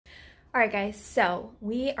Alright guys, so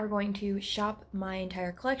we are going to shop my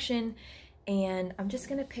entire collection, and I'm just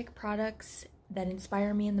going to pick products that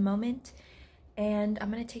inspire me in the moment, and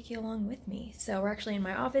I'm going to take you along with me. So we're actually in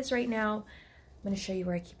my office right now. I'm going to show you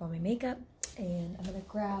where I keep all my makeup, and I'm going to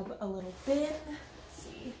grab a little bin. Let's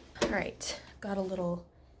see. Alright, got a little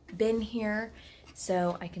bin here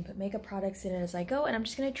so I can put makeup products in it as I go, and I'm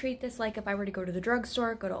just going to treat this like if I were to go to the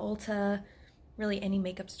drugstore, go to Ulta, really any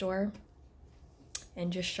makeup store,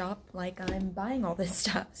 and just shop like I'm buying all this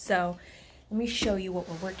stuff. So let me show you what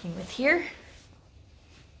we're working with here.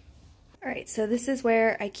 Alright, so this is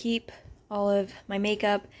where I keep all of my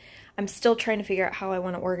makeup. I'm still trying to figure out how I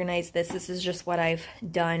want to organize this. This is just what I've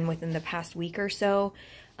done within the past week or so,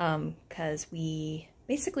 because we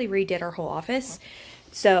basically redid our whole office.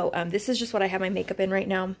 So this is just what I have my makeup in right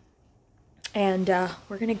now. And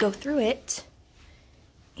we're going to go through it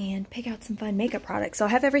and pick out some fun makeup products. So I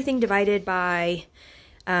have everything divided by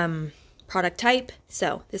product type.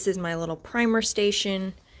 So this is my little primer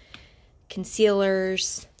station,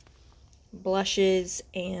 concealers, blushes,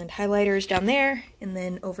 and highlighters down there. And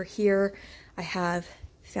then over here I have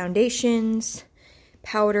foundations,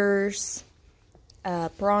 powders,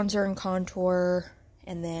 bronzer and contour,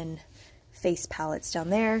 and then face palettes down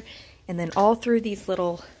there. And then all through these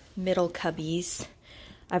little middle cubbies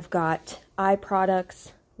I've got eye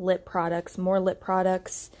products, lip products, more lip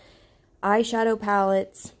products, eyeshadow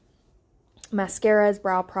palettes, mascaras,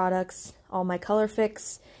 brow products, all my color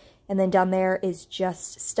fix, and then down there is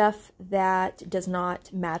just stuff that does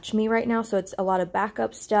not match me right now. So it's a lot of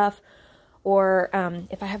backup stuff, or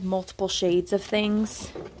if I have multiple shades of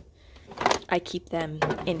things, I keep them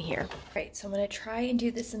in here. All right, so I'm gonna try and do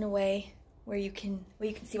this in a way where you can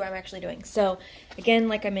see what I'm actually doing. So again,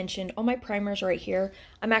 like I mentioned, all my primers are right here.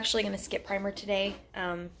 I'm actually going to skip primer today.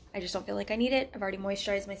 I just don't feel like I need it. I've already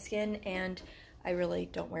moisturized my skin and I really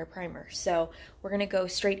don't wear primer. So we're going to go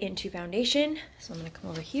straight into foundation. So I'm going to come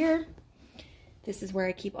over here. This is where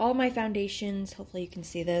I keep all my foundations. Hopefully you can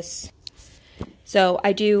see this. So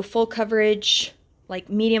I do full coverage, like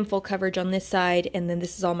medium full coverage on this side, and then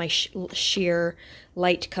this is all my sheer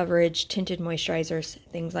light coverage, tinted moisturizers,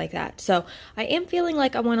 things like that. So I am feeling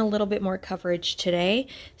like I want a little bit more coverage today,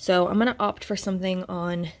 so I'm gonna opt for something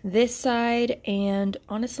on this side, and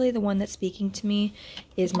honestly the one that's speaking to me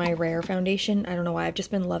is my Rare foundation. I don't know why, I've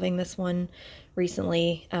just been loving this one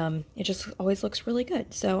recently. It just always looks really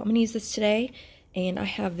good. So I'm gonna use this today, and I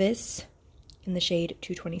have this in the shade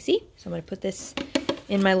 220C. So I'm gonna put this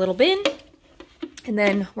in my little bin. And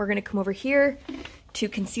then we're going to come over here to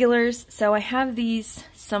concealers. So I have these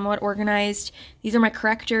somewhat organized. These are my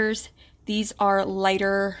correctors. These are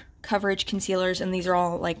lighter coverage concealers, and these are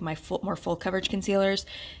all like my more full coverage concealers.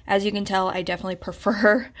 As you can tell, I definitely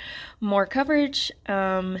prefer more coverage.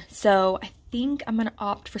 So I think I'm going to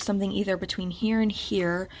opt for something either between here and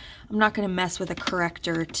here. I'm not going to mess with a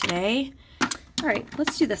corrector today. All right,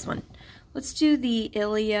 let's do this one. Let's do the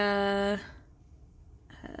Ilia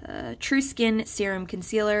True Skin Serum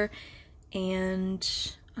Concealer, and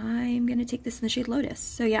I'm going to take this in the shade Lotus.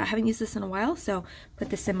 So yeah, I haven't used this in a while, so put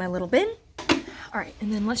this in my little bin. Alright,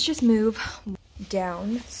 and then let's just move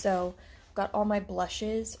down. So I've got all my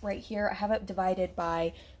blushes right here. I have it divided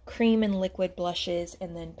by cream and liquid blushes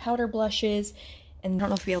and then powder blushes. And I don't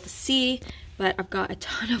know if you'll be able to see, but I've got a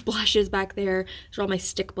ton of blushes back there. These are all my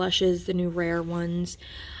stick blushes, the new Rare ones.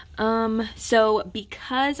 So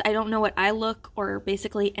because I don't know what eye look or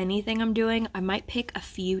basically anything I'm doing, I might pick a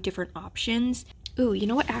few different options. Ooh, you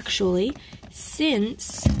know what, actually,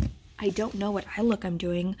 since I don't know what eye look I'm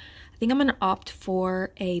doing, I think I'm gonna opt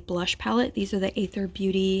for a blush palette. These are the Athr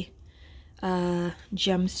Beauty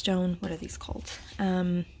Gemstone, what are these called?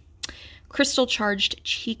 Crystal Charged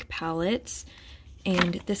Cheek Palettes,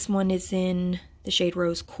 and this one is in the shade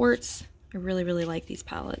Rose Quartz. I really, really like these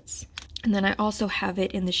palettes. And then I also have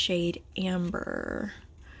it in the shade Amber.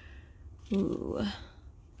 Ooh,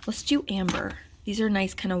 let's do Amber. These are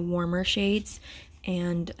nice kind of warmer shades,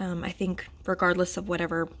 and I think regardless of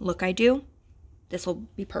whatever look I do, this will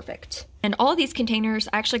be perfect. And all of these containers,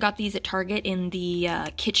 I actually got these at Target in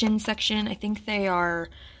the kitchen section. I think they are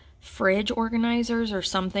fridge organizers or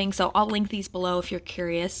something, so I'll link these below if you're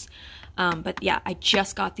curious. But yeah, I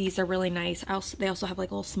just got these. They're really nice. They also have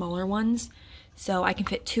like little smaller ones. So I can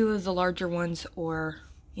fit 2 of the larger ones, or,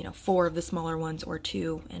 you know, 4 of the smaller ones, or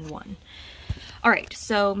 2 and 1. All right,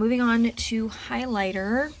 so moving on to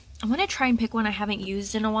highlighter. I'm going to try and pick one I haven't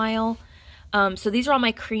used in a while. So these are all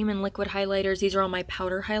my cream and liquid highlighters. These are all my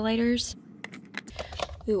powder highlighters.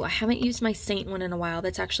 Ooh, I haven't used my Saint one in a while.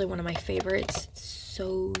 That's actually one of my favorites. It's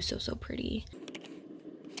so pretty.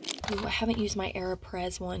 Ooh, I haven't used my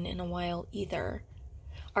Perez one in a while either.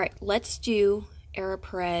 All right, let's do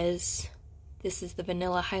Perez. This is the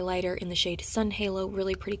vanilla highlighter in the shade Sun Halo,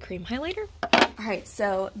 really pretty cream highlighter. All right,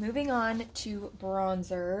 so moving on to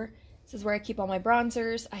bronzer. This is where I keep all my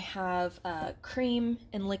bronzers. I have cream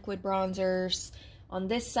and liquid bronzers on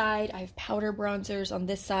this side. I have powder bronzers on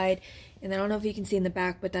this side. And I don't know if you can see in the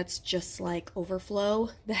back, but that's just like overflow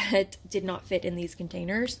that did not fit in these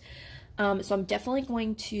containers. So I'm definitely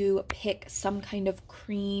going to pick some kind of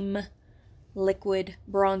cream liquid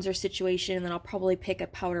bronzer situation, and then I'll probably pick a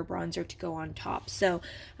powder bronzer to go on top. So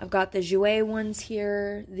I've got the Jouer ones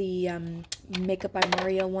here, the Makeup by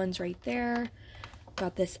Mario ones right there.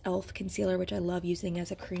 Got this e.l.f. concealer, which I love using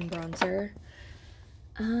as a cream bronzer.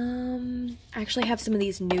 I actually have some of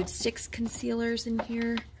these Nude Sticks concealers in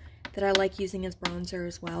here that I like using as bronzer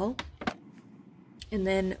as well. And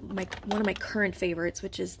then one of my current favorites,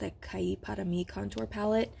 which is the Kai Para Mi contour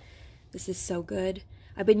palette. This is so good.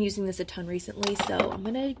 I've been using this a ton recently, so I'm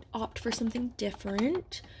gonna opt for something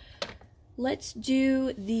different. Let's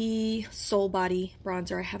do the Soul Body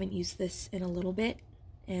bronzer. I haven't used this in a little bit,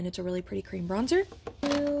 and it's a really pretty cream bronzer.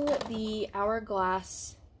 Do the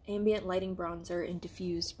Hourglass Ambient Lighting Bronzer in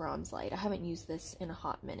Diffused Bronze Light. I haven't used this in a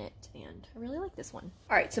hot minute, and I really like this one.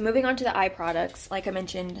 All right, so moving on to the eye products. Like I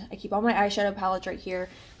mentioned, I keep all my eyeshadow palettes right here.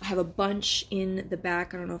 I have a bunch in the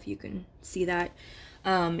back. I don't know if you can see that.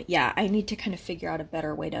 Yeah, I need to kind of figure out a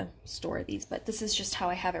better way to store these, but this is just how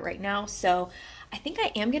I have it right now. So I think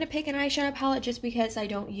I am going to pick an eyeshadow palette just because I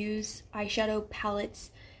don't use eyeshadow palettes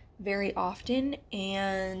very often,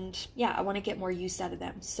 and yeah, I want to get more use out of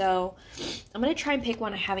them. So I'm going to try and pick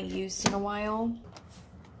one I haven't used in a while.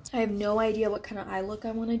 I have no idea what kind of eye look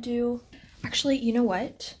I want to do. Actually, you know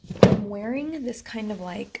what? I'm wearing this kind of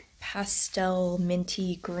like pastel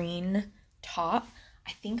minty green top.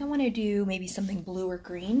 I think I want to do maybe something blue or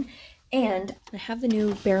green. And I have the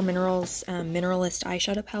new bareminerals mineralist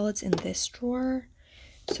eyeshadow palettes in this drawer.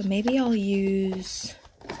 So maybe I'll use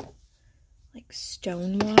like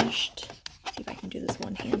stonewashed. See if I can do this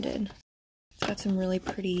one-handed. It's got some really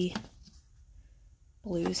pretty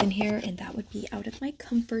blues in here, and that would be out of my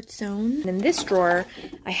comfort zone. And in this drawer,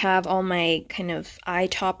 I have all my kind of eye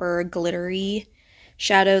topper glittery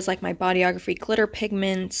shadows, like my bodyography glitter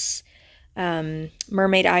pigments,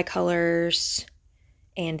 mermaid eye colors,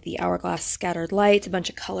 and the Hourglass scattered lights, a bunch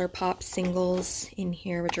of ColourPop singles in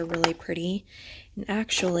here, which are really pretty. And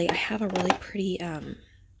actually, I have a really pretty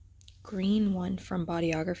green one from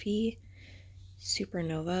Bodyography,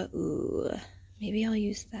 Supernova. Ooh, maybe I'll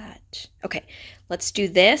use that. Okay, let's do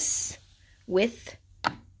this with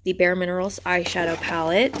the bareminerals eyeshadow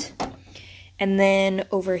palette. And then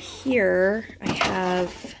over here, I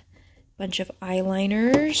have a bunch of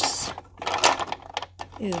eyeliners.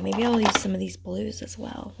 Ooh, maybe I'll use some of these blues as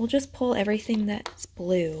well. We'll just pull everything that's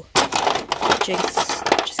blue.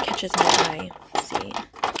 Just catches my eye. Let's see.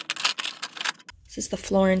 This is the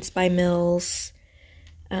Florence by Mills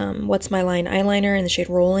What's My Line eyeliner in the shade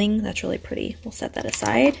Rolling. That's really pretty. We'll set that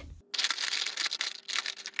aside.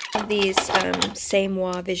 I have these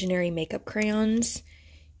Serum Visionary makeup crayons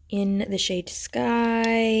in the shade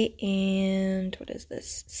Sky, and what is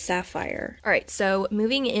this? Sapphire. All right, so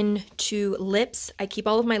moving into lips, I keep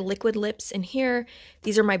all of my liquid lips in here.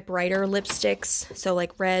 These are my brighter lipsticks, so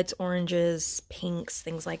like reds, oranges, pinks,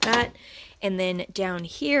 things like that. And then down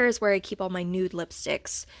here is where I keep all my nude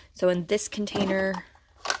lipsticks. So in this container,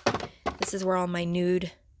 this is where all my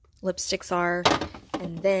nude lipsticks are.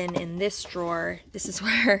 And then in this drawer, this is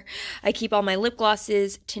where I keep all my lip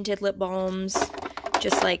glosses, tinted lip balms,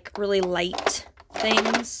 just like really light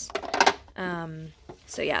things.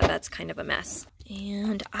 So yeah, that's kind of a mess.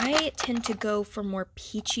 And I tend to go for more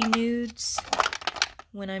peachy nudes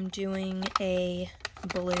when I'm doing a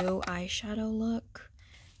blue eyeshadow look.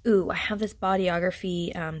 Ooh, I have this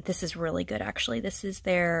Bodyography. This is really good, actually. This is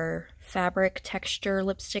their Fabric Texture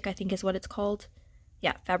Lipstick, I think is what it's called.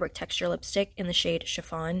 Yeah, Fabric Texture Lipstick in the shade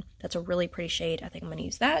Chiffon. That's a really pretty shade. I think I'm going to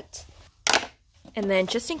use that. And then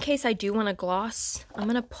just in case I do want a gloss, I'm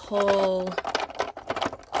going to pull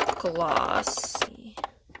gloss.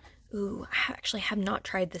 Ooh, I actually have not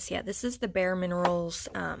tried this yet. This is the bareminerals,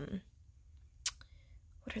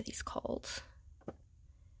 what are these called?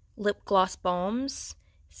 Lip Gloss Balms.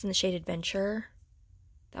 It's in the shade Adventure.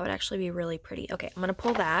 That would actually be really pretty. Okay, I'm going to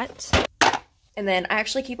pull that. And then I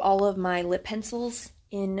actually keep all of my lip pencils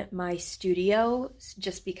in my studio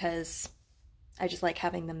just because I just like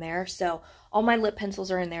having them there. So all my lip pencils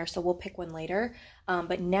are in there, so we'll pick one later.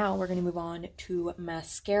 But now we're going to move on to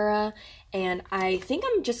mascara. And I think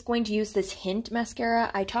I'm just going to use this Hynt mascara.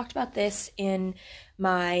 I talked about this in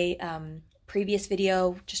my previous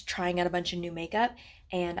video, just trying out a bunch of new makeup.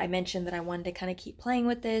 and I mentioned that I wanted to kind of keep playing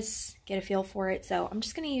with this, get a feel for it, so I'm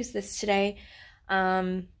just going to use this today.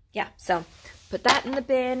 Yeah, so put that in the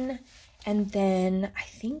bin, and then I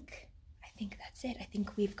think that's it. I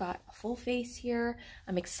think we've got a full face here.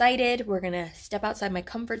 I'm excited. We're going to step outside my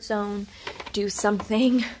comfort zone, do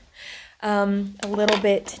something a little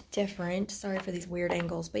bit different. Sorry for these weird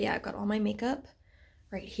angles, but yeah, I've got all my makeup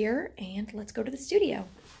right here, and let's go to the studio.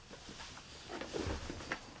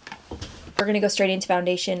 We're going to go straight into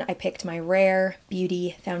foundation. I picked my Rare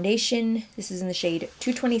Beauty foundation. This is in the shade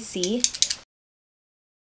 220C.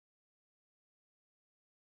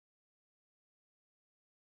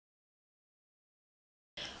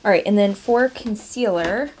 All right, and then for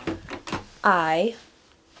concealer, I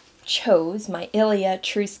chose my Ilia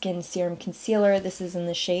True Skin Serum Concealer. This is in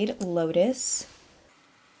the shade Lotus.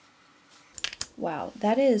 Wow,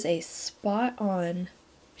 that is a spot-on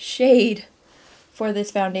shade for this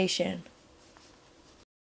foundation.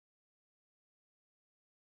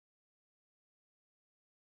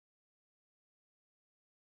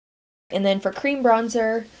 And then for cream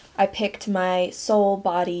bronzer, I picked my Soul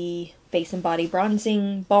Body Face and Body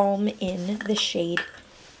Bronzing Balm in the shade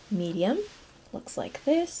Medium. Looks like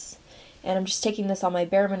this. And I'm just taking this on my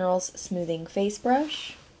bareminerals smoothing face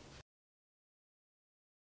brush.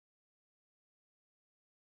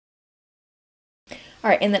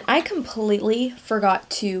 Alright, and then I completely forgot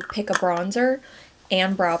to pick a bronzer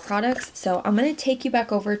and brow products, so I'm going to take you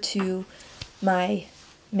back over to my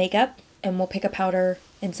makeup and we'll pick a powder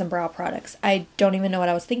and some brow products. I don't even know what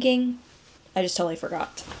I was thinking. I just totally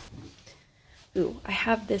forgot. Ooh, I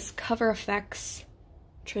have this Cover FX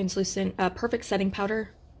translucent, perfect setting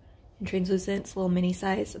powder in translucent. It's a little mini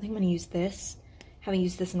size. I think I'm going to use this. Haven't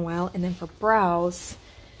used this in a while. And then for brows,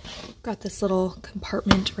 got this little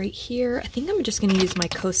compartment right here. I think I'm just going to use my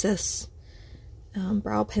Kosas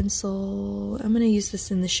brow pencil. I'm going to use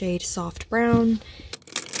this in the shade Soft Brown.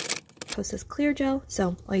 Kosas Clear Gel.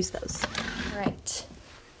 So I'll use those. All right.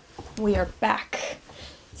 We are back.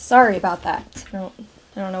 Sorry about that. I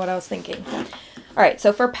don't know what I was thinking. All right,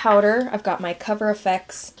 so for powder, I've got my Cover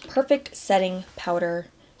FX Perfect Setting Powder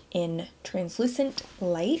in Translucent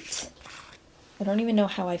Light. I don't even know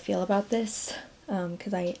how I feel about this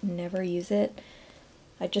because I never use it.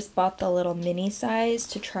 I just bought the little mini size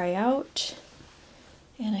to try out,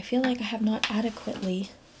 and I feel like I have not adequately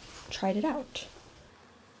tried it out.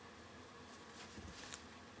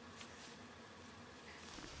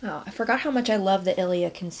 Oh, I forgot how much I love the Ilia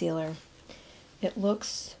concealer. It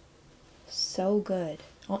looks so good.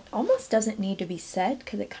 Almost doesn't need to be set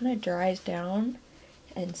because it kind of dries down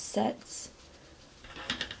and sets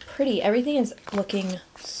pretty. Everything is looking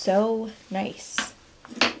so nice.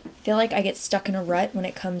 I feel like I get stuck in a rut when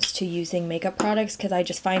it comes to using makeup products because I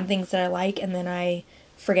just find things that I like and then I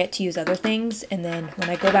forget to use other things, and then when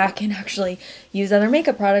I go back and actually use other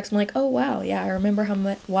makeup products, I'm like, oh wow, yeah, I remember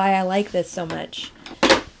why I like this so much.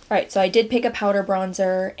 Alright, so I did pick a powder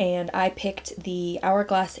bronzer, and I picked the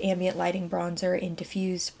Hourglass Ambient Lighting Bronzer in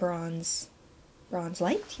Diffused Bronze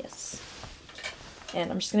Light, yes.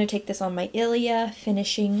 And I'm just going to take this on my Ilia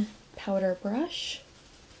Finishing Powder Brush.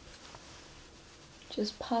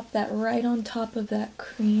 Just pop that right on top of that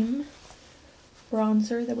cream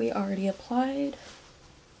bronzer that we already applied.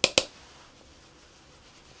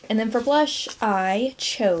 And then for blush, I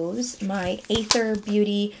chose my Athr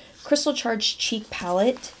Beauty Crystal Charged Cheek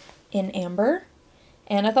Palette in Amber,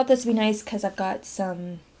 and I thought this would be nice because I've got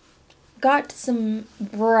some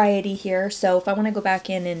variety here, so if I want to go back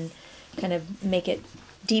in and kind of make it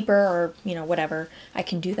deeper or, you know, whatever, I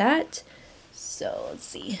can do that. So let's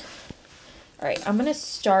see. Alright, I'm going to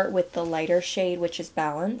start with the lighter shade, which is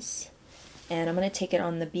Balance, and I'm going to take it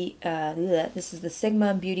on the this is the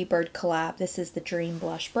Sigma Beauty Bird collab. This is the Dream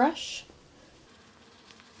Blush Brush.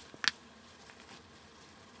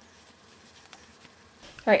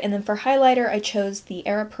 Alright, and then for highlighter, I chose the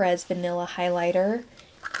Perez Vanilla Highlighter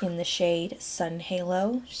in the shade Sun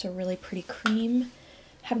Halo. Just a really pretty cream.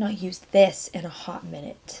 Have not used this in a hot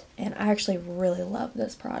minute, and I actually really love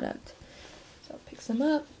this product. So I'll pick some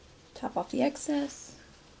up, top off the excess,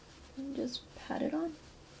 and just pat it on.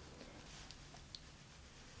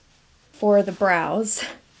 For the brows,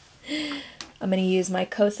 I'm going to use my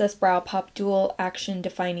Kosas Brow Pop Dual Action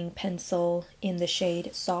Defining Pencil in the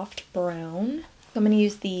shade Soft Brown. I'm going to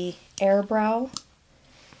use the Air Brow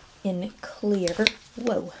in Clear,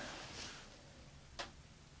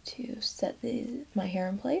 to set my hair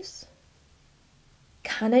in place.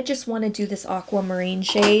 Kind of just want to do this aquamarine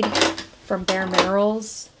shade from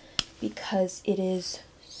bareminerals because it is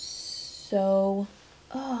so...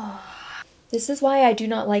 This is why I do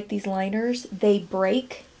not like these liners. They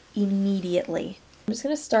break immediately. I'm just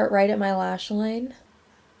going to start right at my lash line.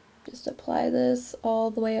 Just apply this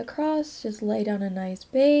all the way across. Just lay down a nice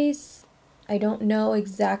base. I don't know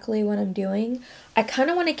exactly what I'm doing. I kind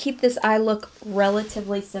of want to keep this eye look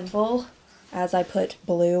relatively simple as I put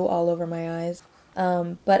blue all over my eyes.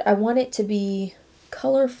 But I want it to be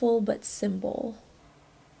colorful but simple.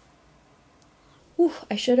 Ooh,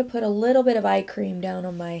 I should have put a little bit of eye cream down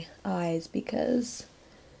on my eyes because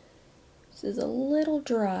this is a little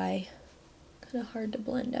dry. Kind of hard to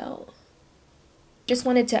blend out. Just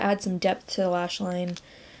wanted to add some depth to the lash line,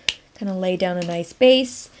 kind of lay down a nice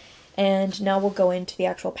base, and now we'll go into the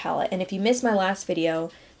actual palette. And if you missed my last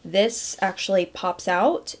video, this actually pops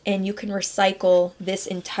out and you can recycle this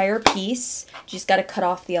entire piece. You just got to cut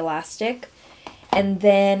off the elastic. And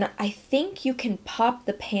then I think you can pop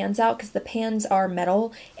the pans out because the pans are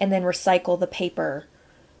metal, and then recycle the paper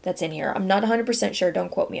that's in here. I'm not 100% sure, don't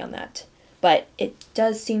quote me on that. But it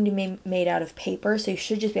does seem to be made out of paper, so you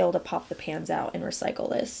should just be able to pop the pans out and recycle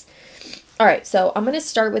this. Alright, so I'm going to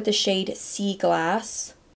start with the shade Sea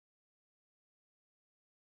Glass.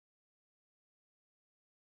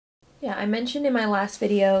 Yeah, I mentioned in my last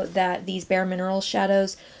video that these bareminerals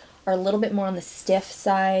shadows are a little bit more on the stiff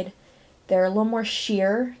side. They're a little more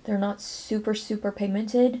sheer. They're not super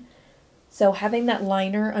pigmented. So having that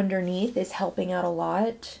liner underneath is helping out a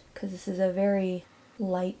lot because this is a very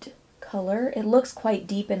light color. It looks quite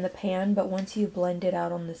deep in the pan, but once you blend it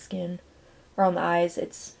out on the skin or on the eyes,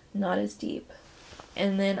 it's not as deep.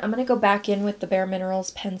 And then I'm going to go back in with the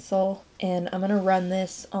bareminerals pencil, and I'm going to run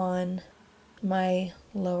this on my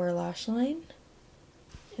lower lash line.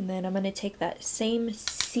 And then I'm going to take that same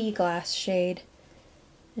Sea Glass shade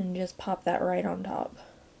and just pop that right on top.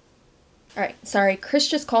 Alright, sorry, Chris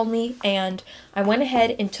just called me, and I went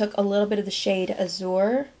ahead and took a little bit of the shade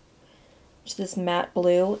Azure, which is this matte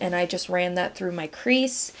blue, and I just ran that through my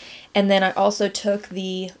crease. And then I also took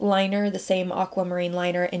the liner, the same aquamarine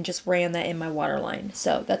liner, and just ran that in my waterline.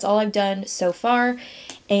 So that's all I've done so far.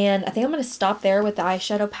 And I think I'm going to stop there with the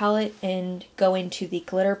eyeshadow palette and go into the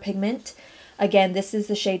glitter pigment. Again, this is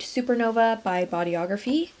the shade Supernova by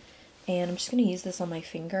Bodyography. And I'm just going to use this on my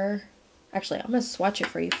finger. Actually, I'm going to swatch it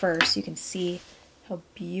for you first so you can see how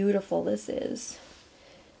beautiful this is.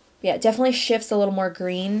 Yeah, it definitely shifts a little more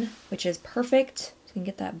green, which is perfect. So you can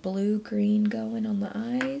get that blue-green going on the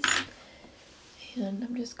eyes. And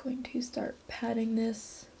I'm just going to start patting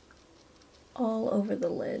this all over the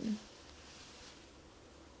lid.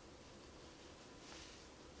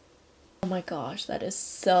 Oh my gosh, that is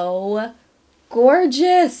so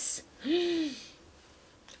gorgeous!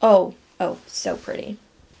 Oh, so pretty.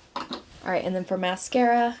 Alright, and then for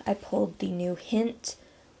mascara, I pulled the new Hynt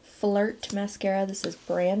Flyrt mascara. This is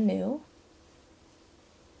brand new.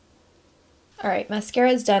 Alright,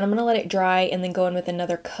 mascara is done. I'm going to let it dry and then go in with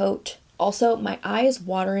another coat. Also, my eye is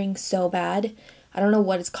watering so bad. I don't know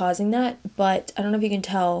what is causing that, but I don't know if you can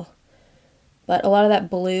tell, but a lot of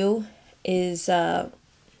that blue is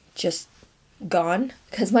just gone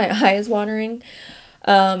because my eye is watering.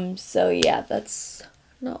 So yeah, that's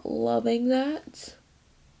not loving that.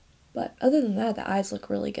 But other than that, the eyes look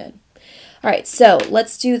really good. Alright, so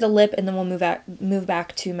let's do the lip and then we'll move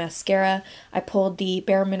back to mascara. I pulled the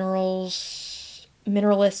Bareminerals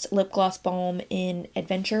Mineralist Lip Gloss Balm in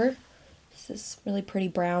Adventure. This is really pretty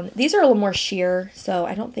brown. These are a little more sheer, so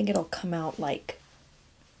I don't think it'll come out like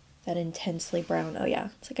that intensely brown. Oh yeah,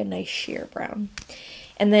 it's like a nice sheer brown.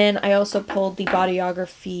 And then I also pulled the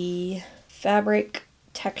Bodyography Fabric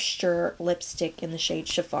Texture Lipstick in the shade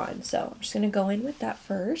Chiffon. So I'm just going to go in with that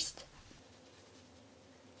first.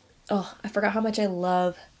 Oh, I forgot how much I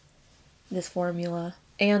love this formula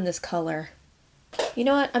and this color. You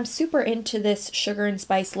know what? I'm super into this Sugar and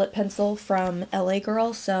Spice lip pencil from LA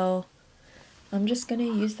Girl, so I'm just going to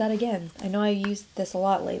use that again. I know I used this a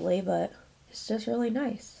lot lately, but it's just really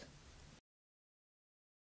nice.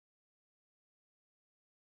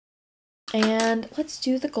 And let's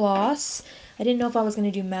do the gloss. I didn't know if I was going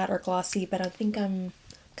to do matte or glossy, but I think I'm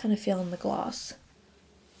kind of feeling the gloss.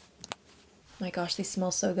 My gosh, they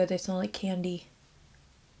smell so good. They smell like candy.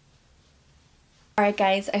 Alright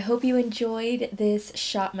guys, I hope you enjoyed this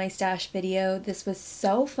Shop My Stash video. This was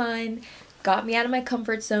so fun. Got me out of my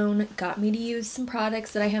comfort zone. Got me to use some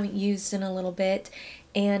products that I haven't used in a little bit.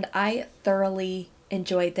 And I thoroughly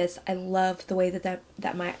enjoyed this. I love the way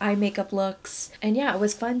that my eye makeup looks. And yeah, it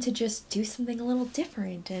was fun to just do something a little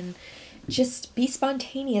different and just be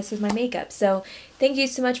spontaneous with my makeup. So thank you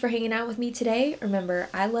so much for hanging out with me today. Remember,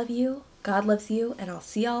 I love you. God loves you, and I'll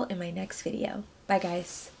see y'all in my next video. Bye,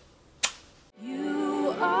 guys.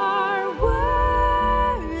 You are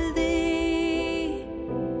worthy.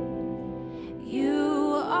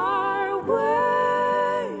 You are worthy.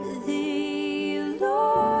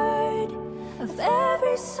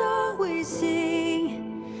 so we see.